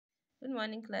Good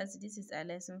morning class, this is our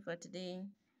lesson for today.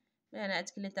 Muna na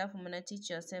cikin littafinmu na Teach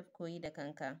Yourself koyi da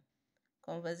kanka.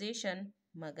 Conversation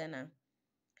magana.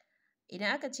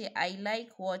 Idan aka ce I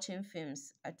like watching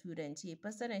films a turance,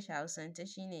 fassarar shi a Hausance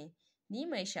shi ne ni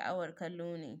mai sha'awar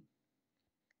kallo ne.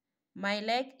 My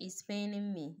leg is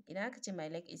paining me. Idan aka ce my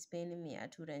leg is paining me a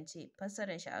turance,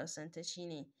 fassarar shi a Hausance shi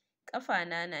ne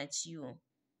ƙafana na ciwo.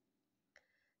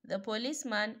 The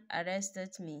policeman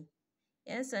arrested me.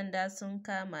 'Yan sanda sun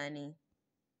kama ni.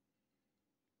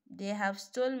 They have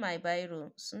stole my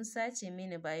biro. Sun sace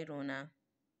mini biro na.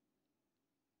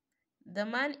 The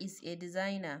man is a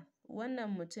designer.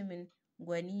 Wannan mutumin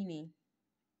gwani ne.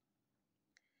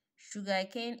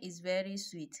 Sugarcane is very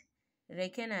sweet.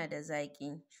 Rake na da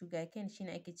zaƙi. Sugarcane shi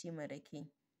ne ake ce ma rake.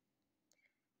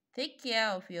 Take care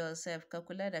of yourself. Ka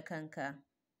kula da kanka.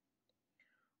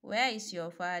 Where is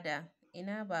your father?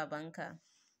 Ina babanka?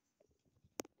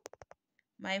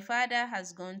 My father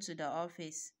has gone to the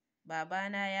office.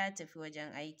 Babana ya tafi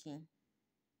wajen aiki.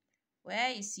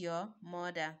 Where is your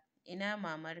mother? Ina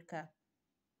mamarka?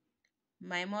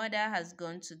 My mother has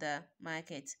gone to the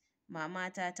market.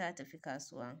 Mamata ta tafi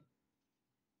kasuwa.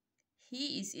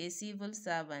 He is a civil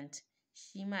servant.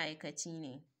 Shi ma'aikaci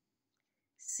ne.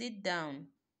 Sit down.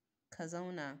 Ka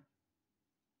zauna.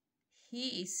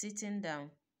 He is sitting down.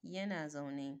 Yana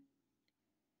zaune.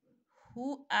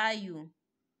 Who are you?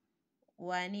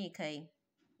 Wane kai?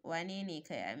 Wane ne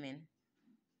kai amin?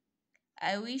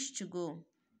 I wish to go.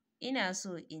 Ina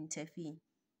so in tafi.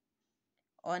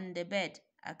 On the bed.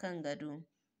 A kan gado.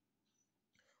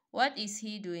 What is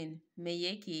he doing? Me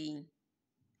yake yi?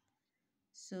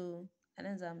 So, a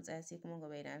nan za mu tsaya sai kuma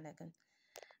gobe idan Allah kan.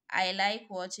 I like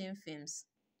watching films.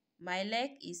 My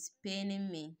leg is paining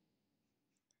me.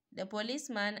 The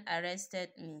policeman arrested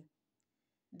me.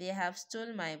 They have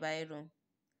stole my biro.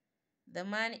 The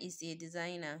man is a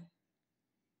designer.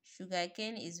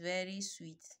 Sugarcane is very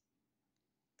sweet.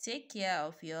 Take care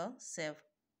of yourself.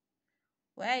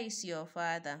 Where is your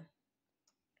father?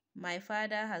 My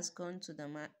father has gone to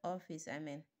the office,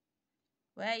 amen.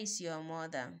 Where is your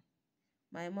mother?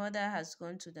 My mother has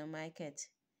gone to the market.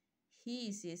 He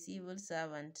is a civil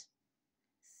servant.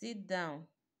 Sit down.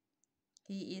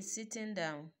 He is sitting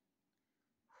down.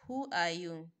 Who are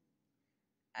you?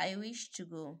 I wish to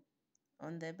go.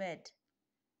 On the bed.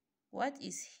 What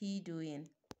is he doing?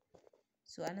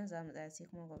 So, anan za mu tsaya sai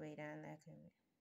kuma gobe idan Allah ya kai mu.